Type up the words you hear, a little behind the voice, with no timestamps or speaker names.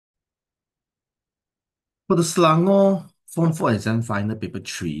For the Selangor Form 4 exam final paper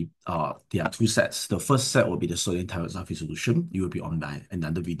 3, there are two sets. The first set will be the sodium thiosulfate solution. It will be on my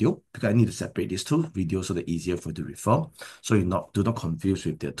another video because I need to separate these two videos so that easier for you to refer. So you do not confuse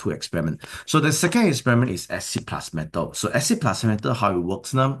with the two experiments. So the second experiment is acid plus metal. So acid plus metal, how it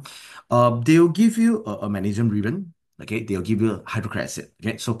works now, they will give you a magnesium ribbon. Okay, they'll give you hydrochloric acid.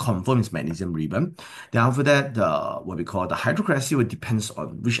 Okay, so confirm is magnesium ribbon. Then after that, the what we call the hydrochloric acid will depends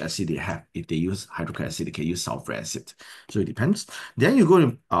on which acid they have. If they use hydrochloric acid, they can use sulfuric acid. So it depends. Then you go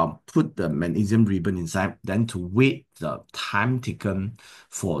to put the magnesium ribbon inside, then to wait the time taken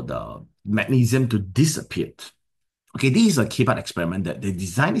for the magnesium to disappear. Okay, this is a key part experiment that they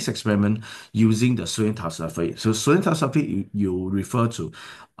designed this experiment using the sodium thiosulfate. So sodium thiosulfate, you refer to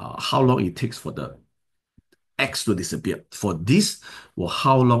how long it takes for the X to disappear. For this, well,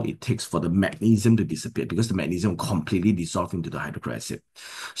 how long it takes for the magnesium to disappear because the magnesium completely dissolve into the hydrochloric acid.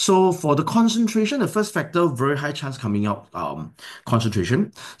 So for the concentration, the first factor, very high chance coming out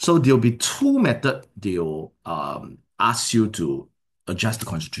concentration. So there'll be two methods they'll ask you to adjust the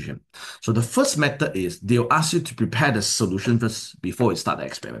concentration. So the first method is they'll ask you to prepare the solution first before you start the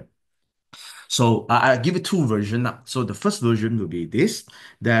experiment. So I'll give you two versions. So the first version will be this,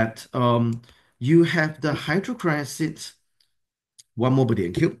 that you have the hydrochloric acid, 1 mole per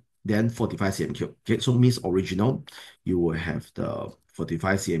DM cube, then 45 cm cube. Okay, so means original, you will have the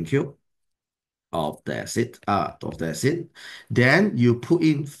 45 cm cube of the acid. Then you put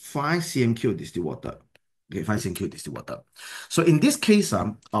in 5 cm cube distilled water. Okay, 5 cm cube distilled water. So in this case,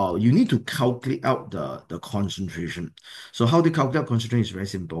 you need to calculate out the concentration. So how to calculate concentration is very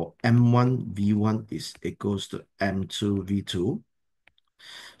simple. M1 V1 is equals to M2 V2.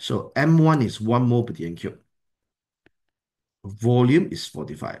 So M1 is 1 mole per DM cube. Volume is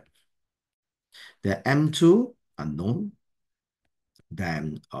 45. The M2 unknown.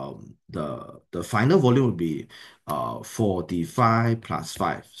 Then the final volume will be 45 plus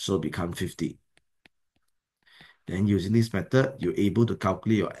 5, so become 50. Then using this method, you're able to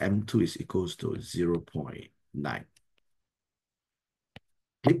calculate your M2 is equals to 0.9.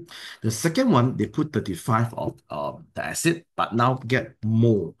 Okay. The second one, they put 35 of the acid, but now get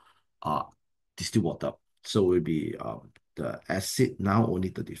more uh, distilled water. So it will be the acid now only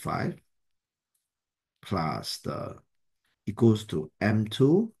 35 plus the equals to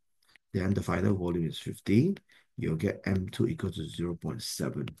M2. Then the final volume is 50. You'll get M2 equals to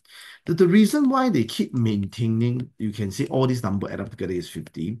 0.7. The reason why they keep maintaining, you can see all these numbers add up together is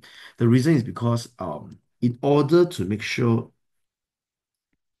 50. The reason is because in order to make sure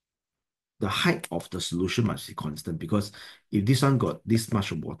the height of the solution must be constant, because if this one got this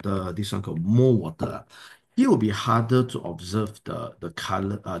much water, this one got more water, it will be harder to observe the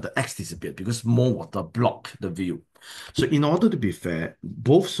color, the X disappear because more water block the view. So in order to be fair,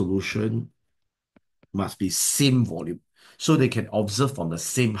 both solution must be same volume so they can observe from the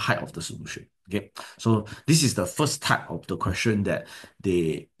same height of the solution. Okay, so this is the first type of the question that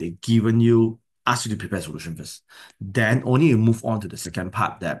they given you, ask you to prepare solution first. Then only you move on to the second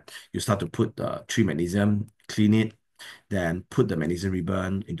part, that you start to put the 3 magnesium, clean it, then put the magnesium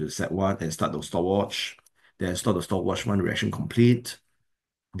ribbon into the set one and start the stopwatch. Then start the stopwatch one reaction complete.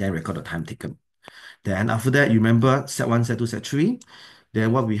 Then record the time taken. Then after that, you remember set 1, set 2, set 3.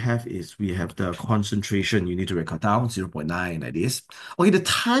 Then what we have is we have the concentration. You need to record down 0.9 like this. Okay, the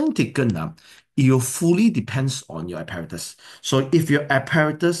time taken now, it will fully depends on your apparatus. So if your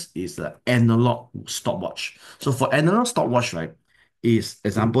apparatus is an analog stopwatch. So for analog stopwatch, right, is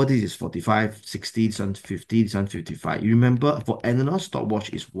example, this is 45, 60, this one 50, this one 55. You remember for analog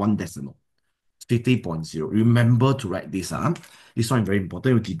stopwatch is 1 decimal. 50.0. Remember to write this. This one very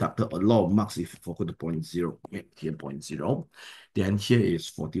important. You deducted a lot of marks if you forgot the point zero. Okay, here point zero. Then here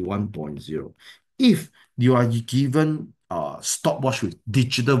is 41.0. If you are given a stopwatch with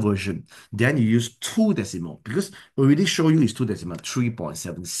digital version, then you use 2 decimal because we already show you is 2 decimal,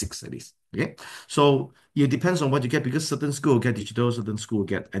 3.76 at least. Okay, so it depends on what you get because certain school will get digital, certain school will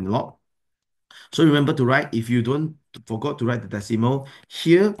get analog. So remember to write, if you don't forgot to write the decimal,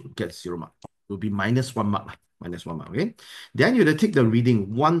 here get 0 mark. It will be minus 1 mark. Minus 1 mark, okay? Then you have to take the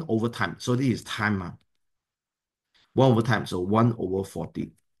reading 1 over time. So this is time. 1 over time, so 1 over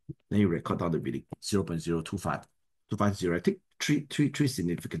 40. Then you record down the reading, 0.025. 250. I take three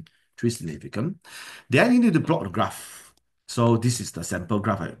significant. 3 significant. Then you need to plot the graph. So this is the sample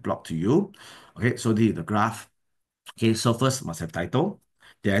graph I plot to you. Okay, so this is the graph. Okay, so first must have title.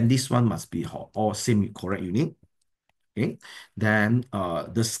 Then this one must be all same correct unit. Okay, then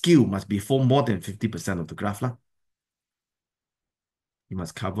the skew must be for more than 50% of the graph lah. You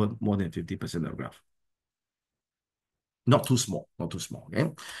must cover more than 50% of the graph. Not too small, not too small.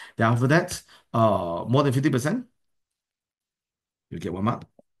 Okay. Then after that, more than 50%, you get 1 mark.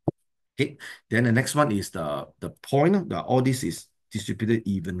 Okay. Then the next one is the point. All this is distributed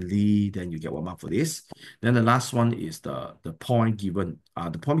evenly. Then you get 1 mark for this. Then the last one is the point given.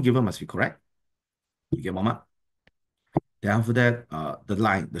 The point given must be correct. You get 1 mark. Then after that, the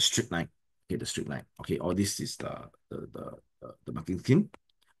line, the straight line. Okay, the straight line. Okay, all this is the marking scheme.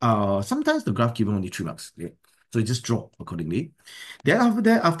 Sometimes the graph given only 3 marks. Okay, so you just draw accordingly. Then after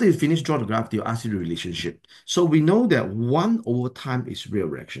that, after you finish draw the graph, they'll ask you the relationship. So we know that 1/time is real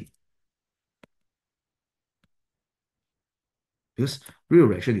reaction because real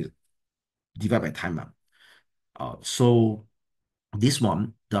reaction is divided by time. So this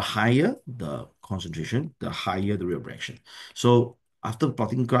one, the higher the concentration, the higher the real reaction. So after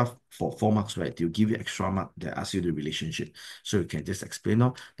plotting graph for 4 marks, right, they'll give you extra mark that asks you the relationship. So you can just explain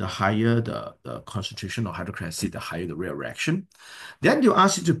now, the higher the concentration of hydrochloric acid, the higher the real reaction. Then they'll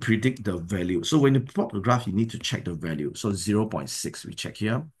ask you to predict the value. So when you plot the graph, you need to check the value. So 0.6, we check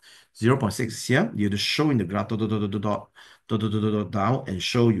here. 0.6 is here. You have to show in the graph down and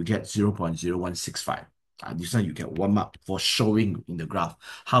show you get 0.0165. This one you get 1 mark for showing in the graph.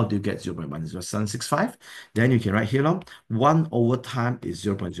 How do you get 0.10765? Then you can write here now, 1/time is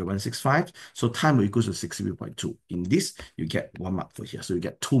 0.0165. So time will equal to 63.2. In this, you get 1 mark for here. So you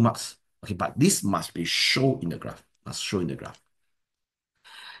get 2 marks. Okay, but this must be shown in the graph. Must show in the graph.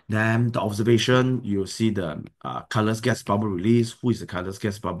 Then the observation, you'll see the colorless gas bubble release. Who is the colorless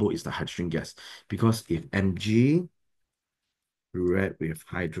gas bubble? Is the hydrogen gas. Because if Mg red with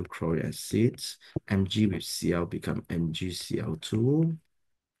hydrochloric acids, Mg with Cl become MgCl2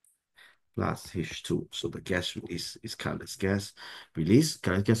 plus H2. So the gas is colorless gas release,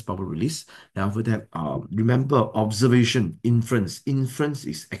 colorless gas bubble release. Then after that, remember observation, inference. Inference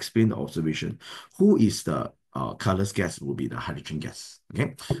is explain the observation. Who is the colorless gas will be the hydrogen gas.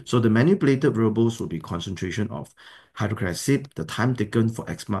 Okay, so the manipulated variables will be concentration of hydrochloric acid, the time taken for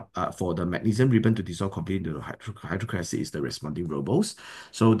for the magnesium ribbon to dissolve completely into the hydrochloric acid is the responding variables.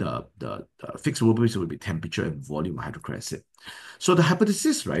 So the fixed variables will be temperature and volume of hydrochloric acid. So the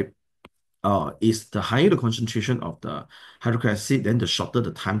hypothesis, right? Is the higher the concentration of the hydrochloric acid, then the shorter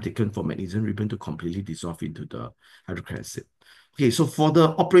the time taken for magnesium ribbon to completely dissolve into the hydrochloric acid. Okay, so for the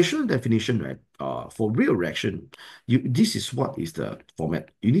operational definition, right, for real reaction, this is what is the format.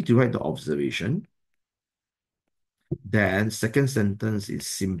 You need to write the observation. Then second sentence is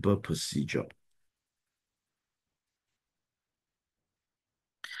simple procedure.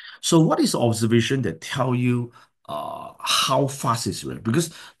 So what is observation that tell you how fast is real?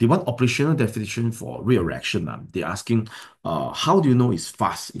 Because they want operational definition for real reaction. They're asking how do you know it's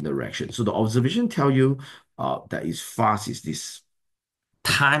fast in the reaction? So the observation tell you that is fast is this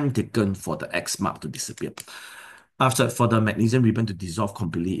time taken for the X mark to disappear. After for the magnesium ribbon to dissolve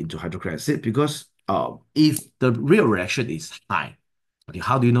completely into hydrochloric acid, because if the real reaction is high, okay,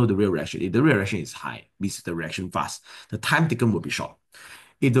 how do you know the real reaction? If the real reaction is high, means the reaction fast, the time taken will be short.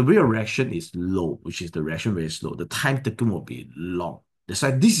 If the real reaction is low, which is the reaction very slow, the time taken will be long. That's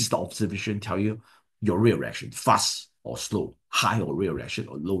why this is the observation tell you your real reaction, fast or slow, high or real reaction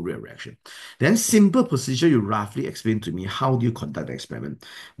or low real reaction. Then simple procedure, you roughly explain to me how do you conduct the experiment.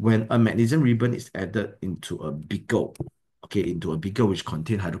 When a magnesium ribbon is added into a beaker, okay, into a beaker which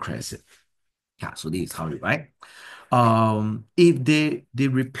contain hydrochloric acid. Yeah, so this is how you write. If they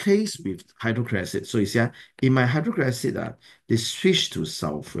replace with hydrochloric acid, so you see, in my hydrochloric acid, they switch to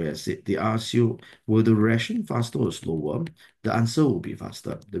sulfuric acid. They ask you, will the reaction faster or slower? The answer will be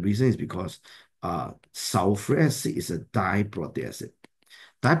faster. The reason is because sulfuric acid is a diprotic acid.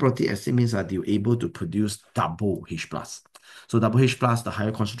 Diprotic acid means that they're able to produce double H plus. So double H plus, the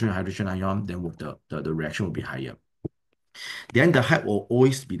higher concentration of hydrogen ion, then the reaction will be higher. Then the height will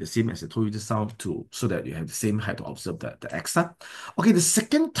always be the same as I told you just now so that you have the same height to observe the X. Okay, the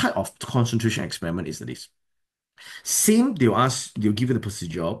second type of concentration experiment is this. Same, they'll give you the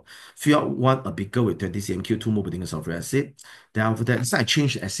procedure. Fill out a beaker with 20 cm, 2 mole per sulfuric acid. Then after that, so I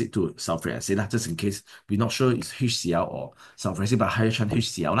change the acid to sulfuric acid, just in case we're not sure it's HCl or sulfuric acid, but higher chance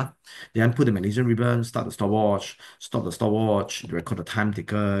HCl. Then put the magnesium ribbon, start the stopwatch, stop the stopwatch, record the time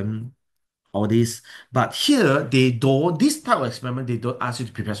taken, all this. But here, this type of experiment, they don't ask you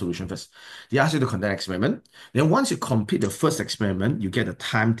to prepare solution first. They ask you to conduct experiment. Then once you complete the first experiment, you get the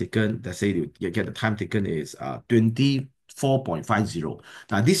time taken. Let's say you get the time taken is 24.50.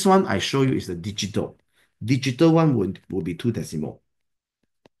 Now, this one I show you is the digital. Digital one will be 2 decimal.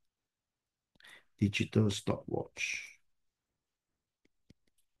 Digital stopwatch.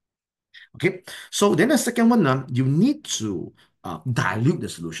 Okay, so then the second one, you need to dilute the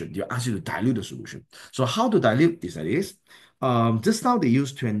solution. They ask you to dilute the solution. So how to dilute is like this. Just now they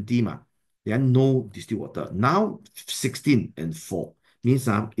use 20 ma. There are no distilled water. Now 16 and 4 means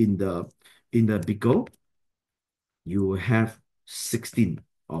in the beaker you will have 16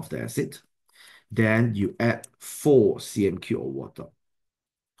 of the acid. Then you add 4 cm³ of water.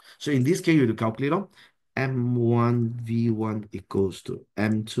 So in this case, you have to calculate M1V1 equals to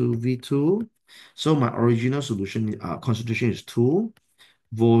M2V2. So my original solution concentration is 2,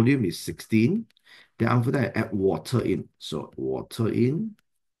 volume is 16. Then after that, I add water in. So water in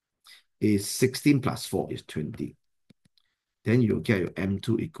is 16 plus 4 is 20. Then you'll get your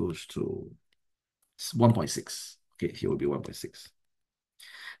M2 equals to 1.6. Okay, here will be 1.6.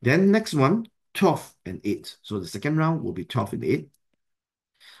 Then next one, 12 and 8. So the second round will be 12 and 8.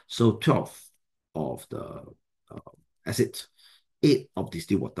 So 12 of the acid, 8 of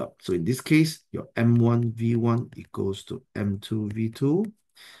distilled water. So in this case, your M1V1 equals to M2V2.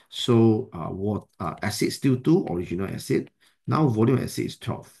 So what acid still 2, original acid. Now volume acid is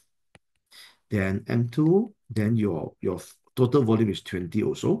 12. Then M2, then your total volume is 20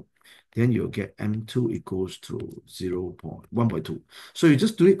 also. Then you'll get M2 equals to 1.2. So you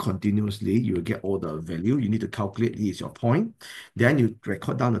just do it continuously. You will get all the value. You need to calculate this is your point. Then you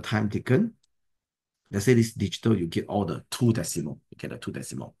record down the time taken. Let's say this digital, you get all the 2 decimal. You get the 2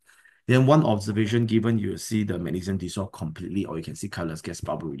 decimal. Then one observation given, you see the magnesium dissolve completely, or you can see colorless gas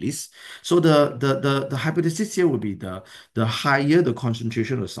bubble release. So the hypothesis here will be the higher the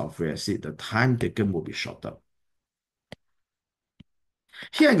concentration of sulfuric acid, the time taken will be shorter.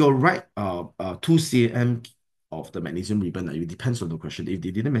 Here I go write 2 cm of the magnesium ribbon. It depends on the question. If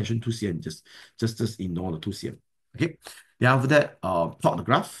they didn't mention 2 cm, just ignore the 2 cm. Okay. Then after that, plot the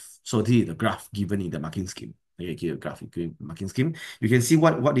graph. So this is the graph given in the marking scheme. Okay, here graph given marking scheme. You can see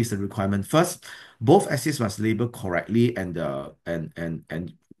what is the requirement. First, both acids must label correctly and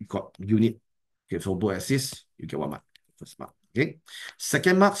you got unit. Okay, so both acids, you get 1 mark. First mark. Okay.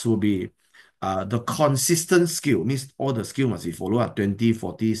 Second marks will be the consistent scale, means all the scale must be followed up 20,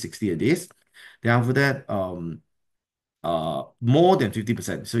 40, 60 a days. Then after that, more than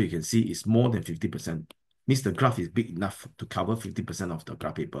 50%. So you can see it's more than 50%. Means the graph is big enough to cover 50% of the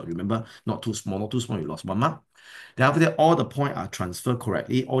graph paper. Remember, not too small, not too small, you lost 1 mark. Then after that, all the points are transferred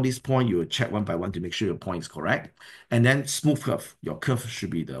correctly. All these points, you will check one by one to make sure your point is correct. And then smooth curve, your curve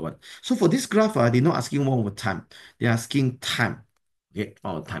should be the one. So for this graph, they're not asking 1 over time. They're asking time. Okay,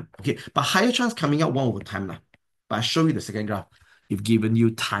 all the time. Okay, but higher chance coming out 1 over time. But I show you the second graph. If given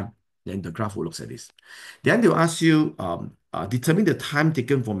you time, then the graph will look like this. Then they'll ask you determine the time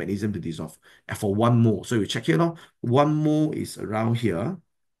taken for magnesium to dissolve for 1 mole. So you check here now. 1 mole is around here.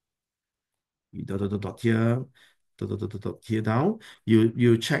 Dot, dot, dot, dot here. Dot, dot, dot, dot, dot here down.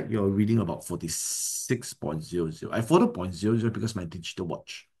 You check your reading about 46.00. I followed 0.00 because my digital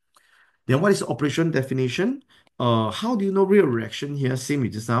watch. Then what is the operation definition? How do you know real reaction here? Same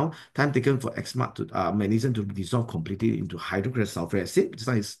with just now. Time taken for X mark to magnesium to dissolve completely into hydrochloric sulfuric acid. This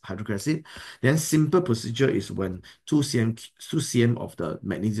one is hydrochloric acid. Then simple procedure is when 2 cm of the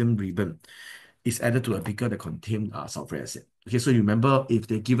magnesium ribbon is added to a beaker that contains sulfuric acid. Okay, so you remember if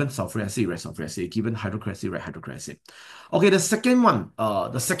they're given sulfuric acid, write sulfuric acid. Given hydrochloric acid, write hydrochloric acid. Okay, the second one,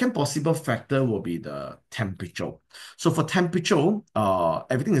 the second possible factor will be the temperature. So for temperature,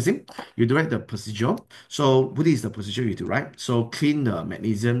 everything is the same. You do write the procedure. So what is the procedure you need to write? So clean the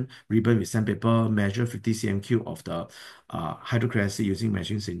magnesium ribbon with sandpaper, measure 50 cm³ of the hydrochloric acid using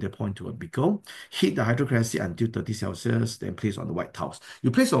measuring cylinder point to a beaker. Heat the hydrochloric acid until 30 Celsius, then place on the white tiles. You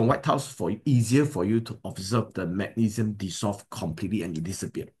place on white tiles for easier for you to observe the magnesium dissolve completely and it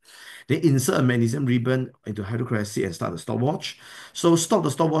disappear. Then insert a magnesium ribbon into hydrochloric acid and start the stopwatch. So stop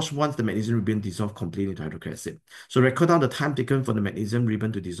the stopwatch once the magnesium ribbon dissolve completely into hydrochloric acid. So record down the time taken for the magnesium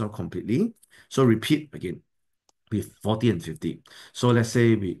ribbon to dissolve completely. So repeat again with 40 and 50. So let's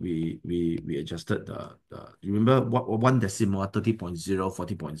say we adjusted you remember what 1 decimal, 30.0,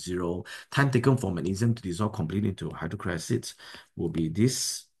 40.0. Time taken for magnesium to dissolve completely into hydrochloric acid will be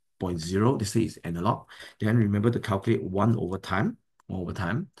this 0.0. This is analog. Then remember to calculate 1 over time. 1 over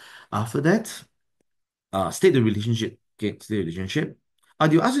time. After that, state the relationship. Okay, state the relationship.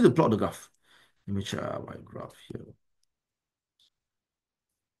 They'll ask you to plot the graph. Let me check my graph here.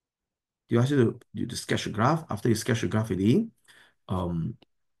 You ask you to sketch a graph. After you sketch a graph already,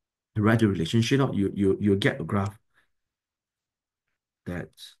 write the relationship out. You get a graph that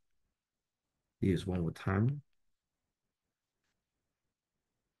is 1 over time.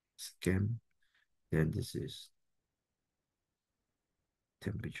 Scan. Then this is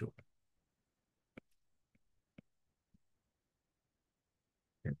temperature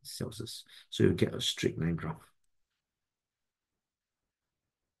and Celsius. So you get a straight line graph.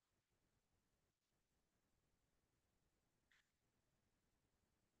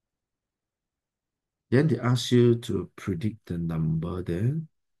 Then they ask you to predict the number there.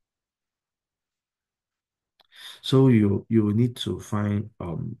 So you will need to find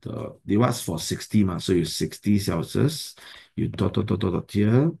they ask for 60 so you 60 Celsius, you dot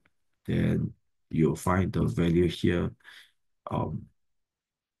here, then you'll find the value here. Um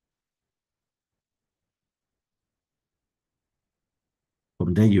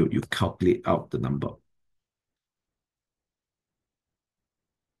from there you calculate out the number.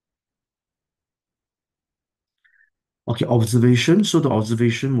 Okay, observation. So the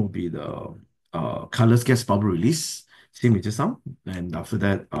observation will be the colorless gas bubble release, same with just now. And after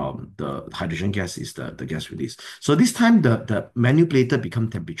that, the hydrogen gas is the gas release. So this time the manipulator become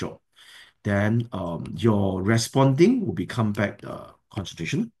temperature. Then your responding will become back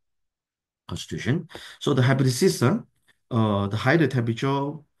concentration. Concentration. So the hypothesis, the higher the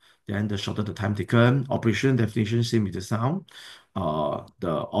temperature, then the shorter the time taken. Operation definition same with the sound.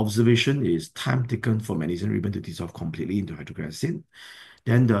 The observation is time taken for magnesium ribbon to dissolve completely into hydrochloric acid.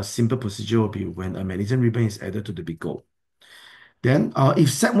 Then the simple procedure will be when a magnesium ribbon is added to the beaker. Then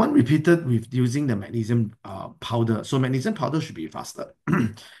if set one repeated with using the magnesium powder, so magnesium powder should be faster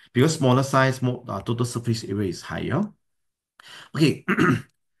because smaller size, more total surface area is higher. Okay,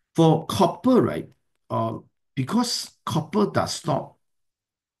 for copper, right? Uh, because copper does not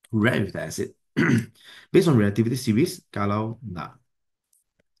react with the acid. Based on relativity series, kalau nak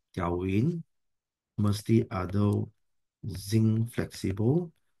kawin, mesti ada zinc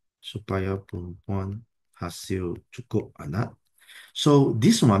flexible supaya perempuan hasil cukup anak. So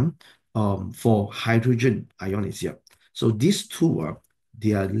this one, for hydrogen ion is here. So these two are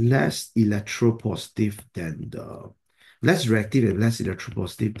they are less electropositive than the less reactive and less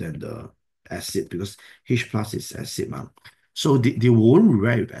electropositive than the acid because H plus is acid, ma'am. So they won't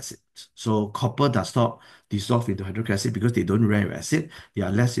react with acid. So copper does not dissolve into hydrochloric acid because they don't react with acid. They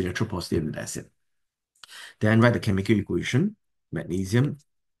are less electropositive than acid. Then write the chemical equation, magnesium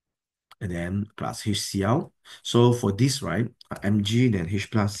and then plus HCl. So for this, right, Mg, then H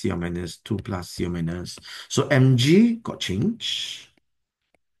plus Cl minus, 2 plus Cl minus. So Mg got changed.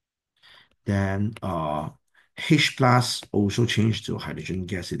 Then H plus also changed to hydrogen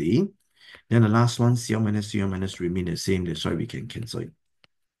gas. Then the last one, Cl minus remain the same. That's why we can cancel it.